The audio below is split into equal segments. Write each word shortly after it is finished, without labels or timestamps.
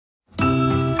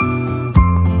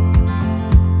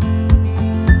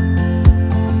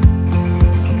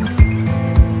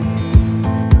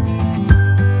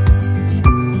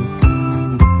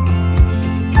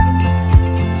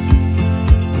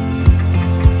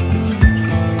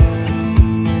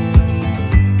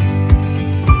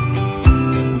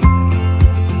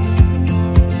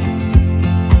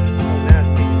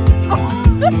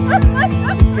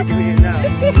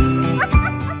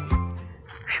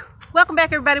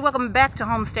everybody, welcome back to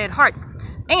Homestead Heart.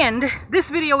 And this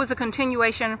video is a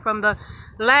continuation from the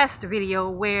last video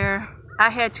where I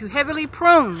had to heavily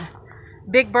prune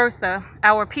Big Bertha,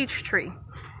 our peach tree.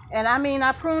 And I mean,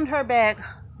 I pruned her back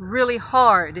really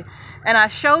hard. And I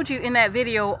showed you in that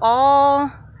video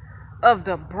all of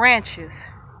the branches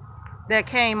that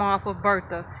came off of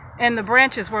Bertha. And the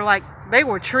branches were like, they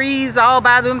were trees all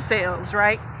by themselves,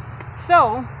 right?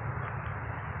 So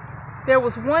there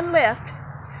was one left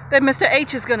that Mr.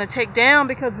 H is going to take down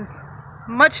because it's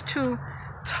much too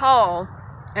tall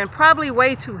and probably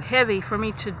way too heavy for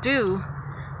me to do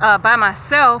by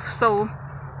myself. So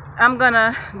I'm going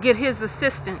to get his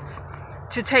assistance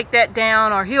to take that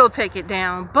down, or he'll take it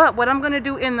down. But what I'm going to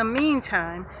do in the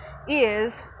meantime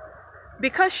is,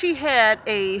 because she had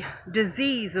a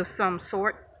disease of some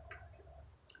sort,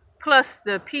 plus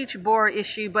the peach borer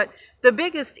issue, but the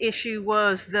biggest issue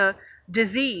was the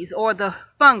disease or the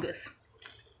fungus.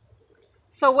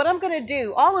 So what I'm going to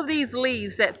do, all of these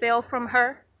leaves that fell from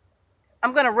her,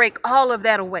 I'm going to rake all of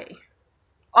that away.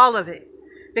 All of it.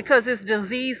 Because it's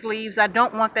diseased leaves. I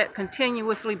don't want that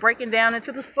continuously breaking down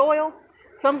into the soil.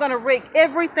 So I'm going to rake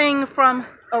everything from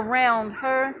around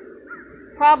her.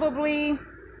 Probably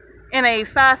in a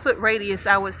 5-foot radius,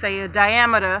 I would say, a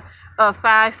diameter of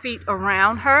 5 feet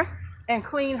around her. And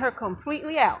clean her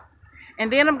completely out.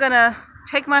 And then I'm going to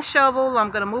take my shovel. I'm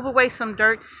going to move away some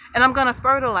dirt. And I'm going to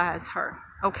fertilize her.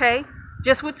 Okay,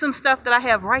 just with some stuff that I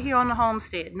have right here on the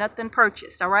homestead, nothing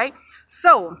purchased. All right,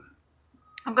 so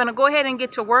I'm gonna go ahead and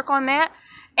get to work on that,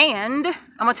 and I'm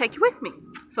gonna take you with me.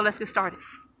 So let's get started.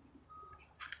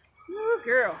 Ooh,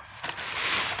 girl.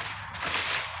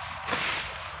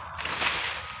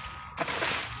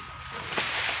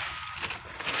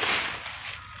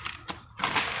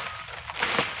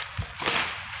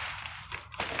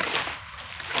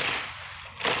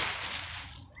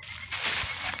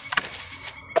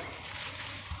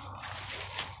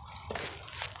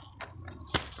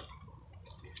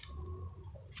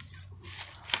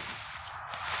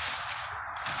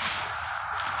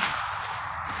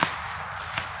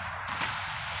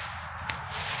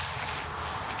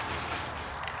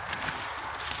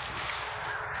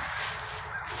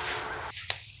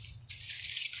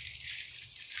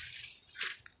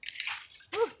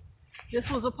 This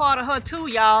was a part of her too,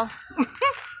 y'all.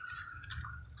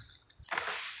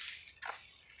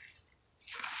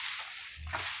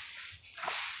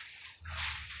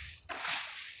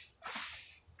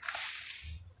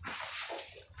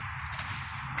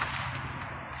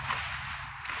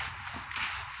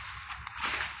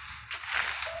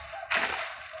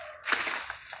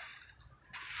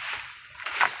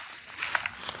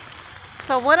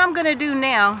 So what I'm gonna do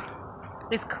now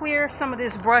is clear some of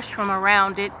this brush from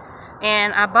around it.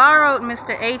 And I borrowed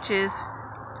Mr. H's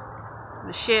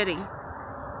machete.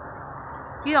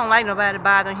 He don't like nobody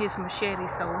bothering his machete,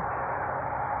 so.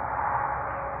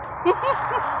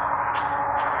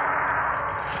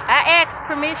 I asked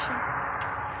permission.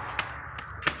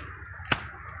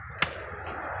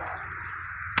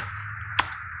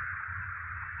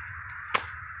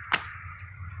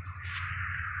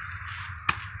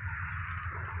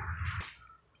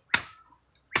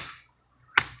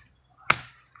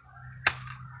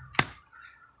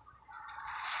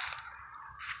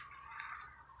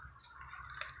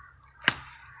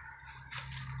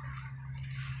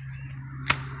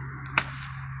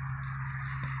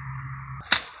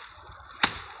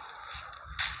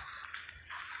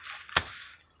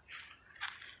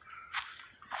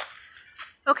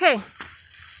 Okay,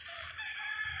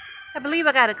 I believe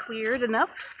I got it cleared enough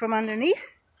from underneath.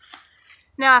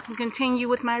 Now I can continue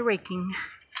with my raking.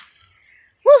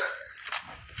 Woo!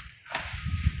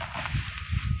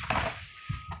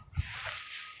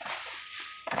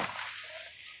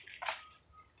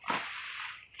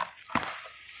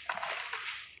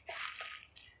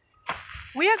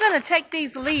 We are going to take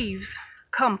these leaves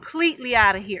completely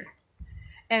out of here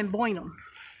and boil them.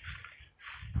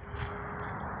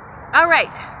 All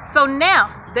right, so now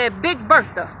that Big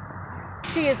Bertha,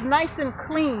 she is nice and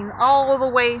clean all the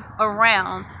way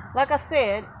around. Like I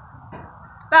said,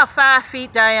 about 5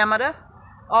 feet diameter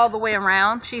all the way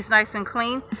around. She's nice and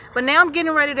clean. But now I'm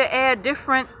getting ready to add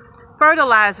different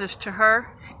fertilizers to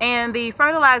her. And the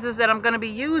fertilizers that I'm going to be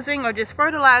using are just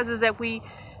fertilizers that we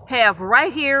have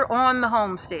right here on the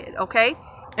homestead, okay?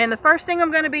 And the first thing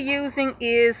I'm going to be using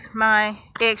is my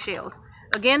eggshells.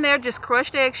 Again, they're just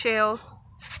crushed eggshells.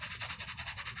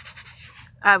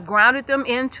 I've grounded them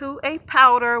into a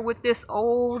powder with this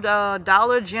old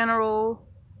Dollar General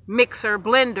mixer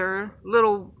blender,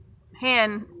 little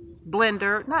hand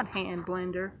blender, not hand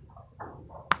blender.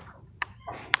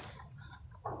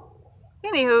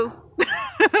 Anywho,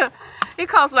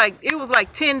 It was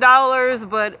like $10,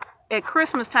 but at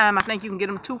Christmas time I think you can get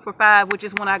them 2 for $5, which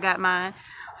is when I got mine.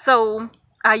 So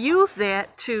I use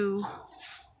that to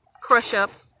crush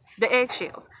up the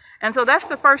eggshells. And so that's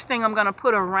the first thing I'm going to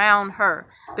put around her,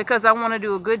 because I want to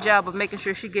do a good job of making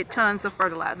sure she get tons of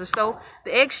fertilizer. So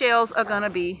the eggshells are going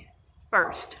to be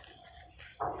first.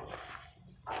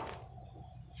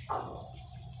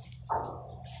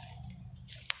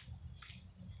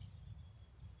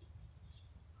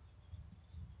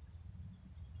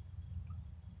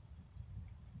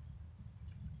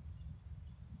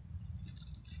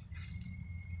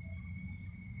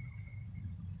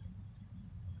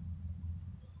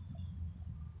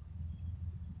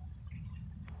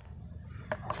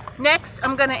 Next,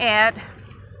 I'm going to add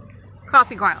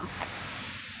coffee grounds.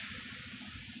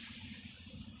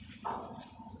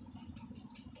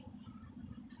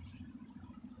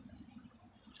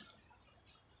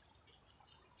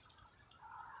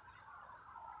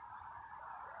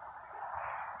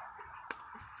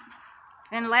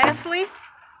 And lastly,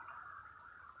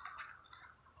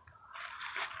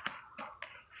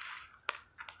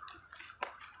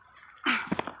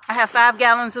 I have 5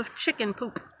 gallons of chicken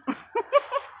poop.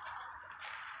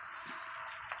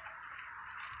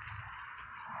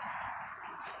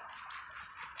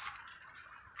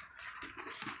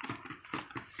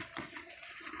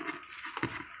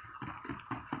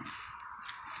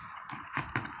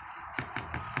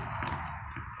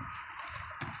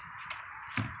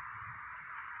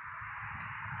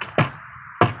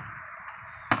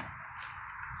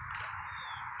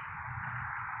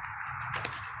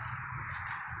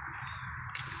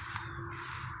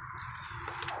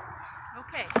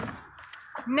 Okay,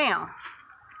 now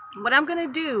what I'm going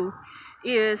to do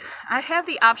is I have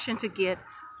the option to get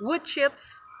wood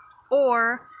chips,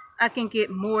 or I can get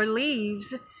more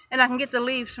leaves, and I can get the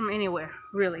leaves from anywhere,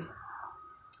 really.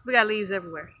 We got leaves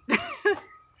everywhere.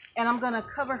 And I'm going to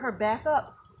cover her back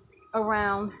up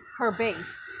around her base.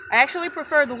 I actually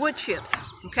prefer the wood chips,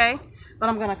 okay? But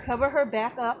I'm going to cover her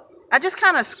back up. I just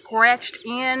kind of scratched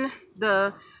in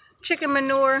the chicken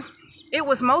manure. It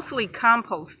was mostly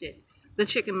composted, the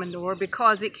chicken manure,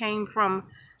 because it came from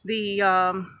the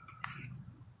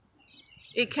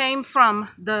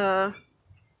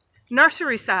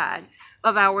nursery side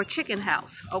of our chicken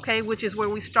house, okay, which is where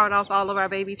we start off all of our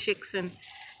baby chicks and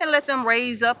let them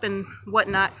raise up and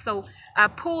whatnot. So I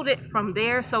pulled it from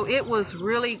there, so it was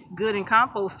really good and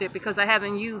composted, because I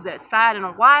haven't used that side in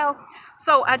a while.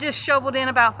 So I just shoveled in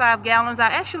about 5 gallons. I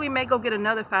actually may go get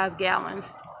another 5 gallons,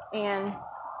 and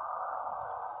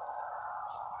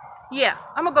yeah,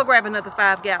 I'm gonna go grab another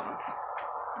 5 gallons.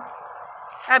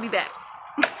 I'll be back.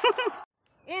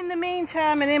 In the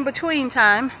meantime and in between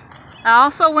time, I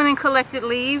also went and collected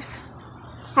leaves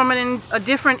from a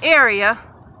different area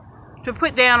to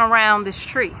put down around this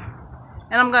tree.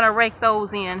 And I'm gonna rake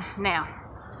those in now.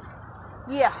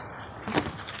 Yeah.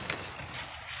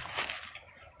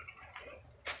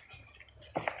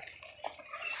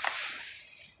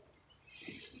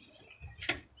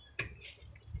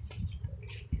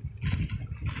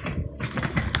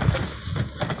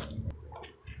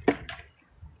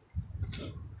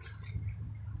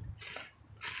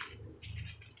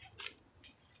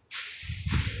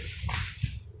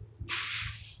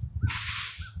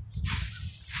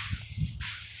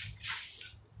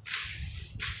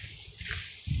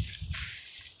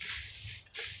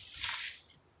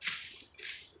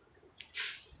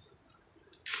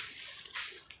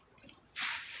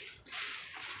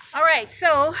 All right,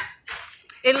 so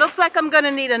it looks like I'm gonna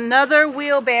need another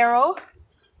wheelbarrow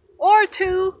or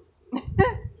 2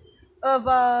 of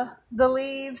the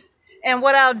leaves. And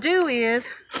what I'll do is,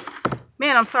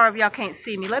 man, I'm sorry if y'all can't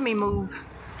see me. Let me move.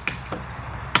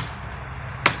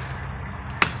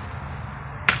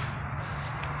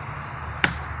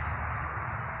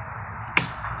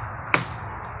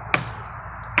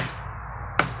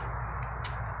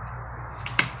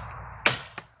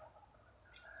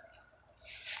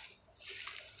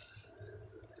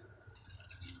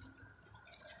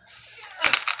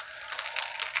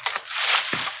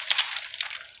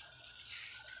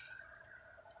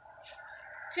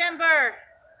 Timber,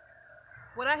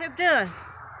 what I have done,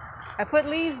 I put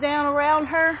leaves down around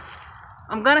her.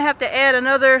 I'm gonna have to add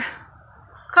another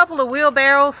couple of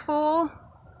wheelbarrows full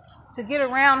to get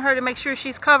around her, to make sure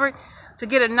she's covered, to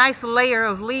get a nice layer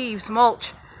of leaves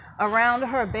mulch around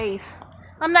her base.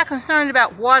 I'm not concerned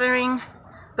about watering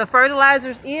the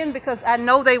fertilizers in, because I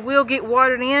know they will get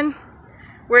watered in.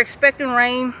 We're expecting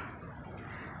rain,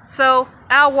 so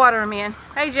I'll water them in.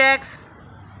 Hey Jax.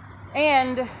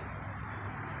 And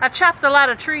I chopped a lot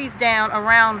of trees down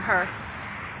around her.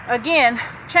 Again,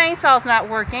 chainsaw's not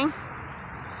working.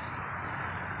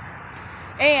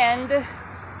 And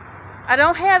I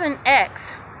don't have an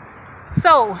axe.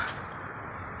 So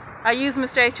I used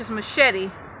Mr. H's machete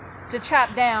to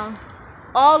chop down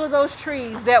all of those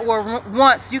trees that were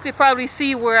once, you could probably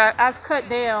see where I've cut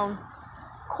down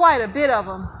quite a bit of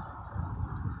them.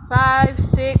 5,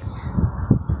 6,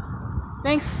 I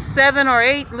think 7 or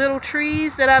 8 little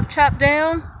trees that I've chopped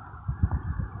down.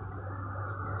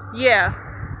 Yeah,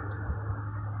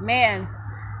 man,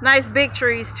 nice big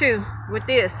trees too with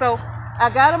this. So I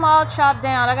got them all chopped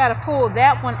down. I got to pull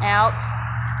that one out,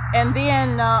 and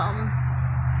then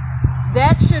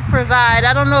that should provide,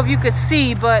 I don't know if you could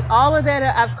see, but all of that,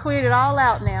 I've cleared it all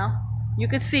out now. You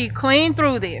could see clean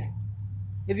through there.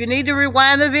 If you need to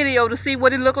rewind the video to see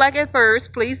what it looked like at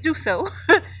first, please do so.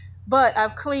 But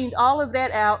I've cleaned all of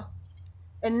that out,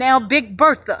 and now Big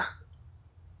Bertha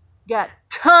got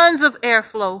tons of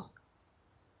airflow.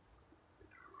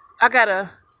 I got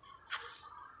a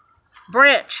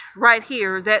branch right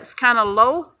here that's kind of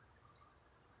low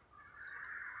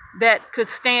that could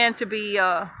stand to be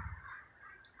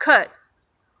cut,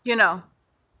 you know.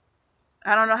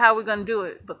 I don't know how we're gonna do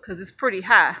it because it's pretty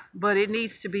high, but it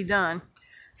needs to be done.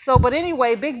 So, but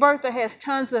anyway, Big Bertha has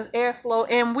tons of airflow,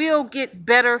 and we'll get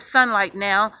better sunlight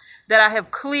now that I have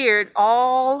cleared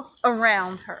all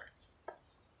around her.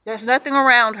 There's nothing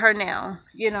around her now,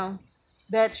 you know,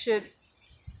 that should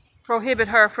prohibit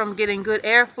her from getting good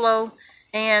airflow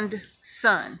and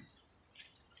sun.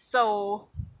 So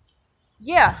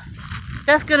yeah,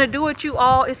 that's gonna do it, you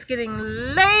all. It's getting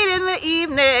late in the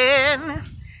evening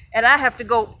and I have to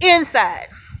go inside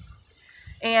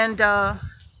and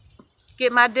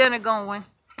get my dinner going.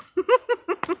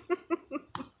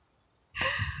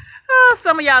 Oh,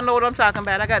 some of y'all know what I'm talking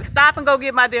about. I gotta stop and go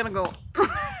get my dinner going.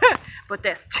 But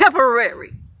that's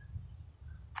temporary.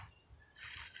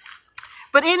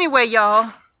 But anyway,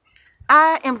 y'all,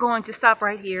 I am going to stop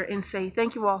right here and say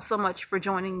thank you all so much for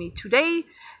joining me today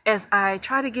as I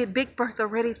try to get Big Bertha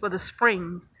ready for the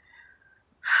spring.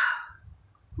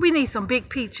 We need some big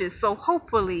peaches, so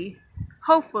hopefully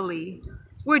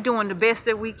we're doing the best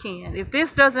that we can. If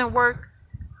this doesn't work,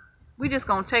 we're just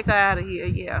gonna take her out of here.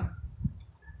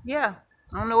 Yeah,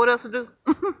 I don't know what else to do.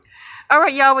 All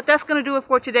right, y'all, but that's gonna do it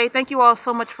for today. Thank you all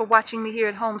so much for watching me here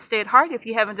at Homestead Heart. If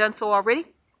you haven't done so already,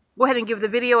 go ahead and give the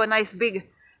video a nice big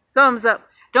thumbs up.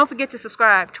 Don't forget to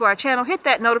subscribe to our channel. Hit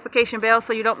that notification bell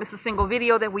so you don't miss a single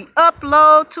video that we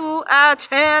upload to our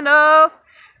channel.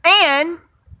 And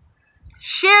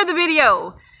share the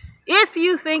video. If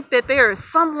you think that there is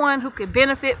someone who could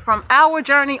benefit from our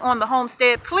journey on the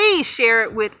homestead, please share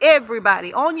it with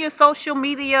everybody on your social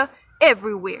media,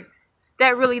 everywhere.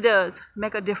 That really does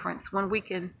make a difference when we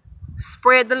can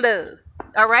spread the love.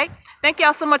 All right. Thank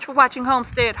y'all so much for watching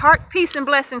Homestead Heart. Peace and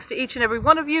blessings to each and every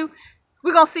one of you.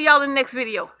 We're going to see y'all in the next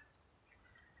video.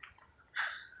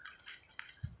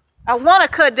 I want to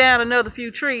cut down another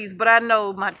few trees, but I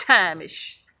know my time is...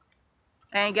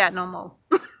 I ain't got no more.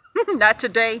 Not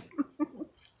today.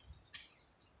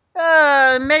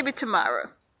 Maybe tomorrow.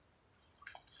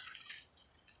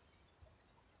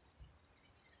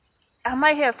 I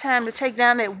might have time to take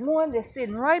down that one that's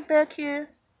sitting right back here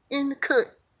in the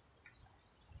cut.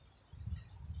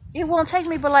 It won't take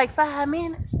me but like 5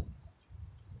 minutes.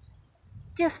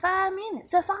 Just 5 minutes,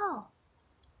 that's all.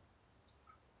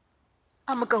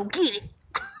 I'm gonna go get it.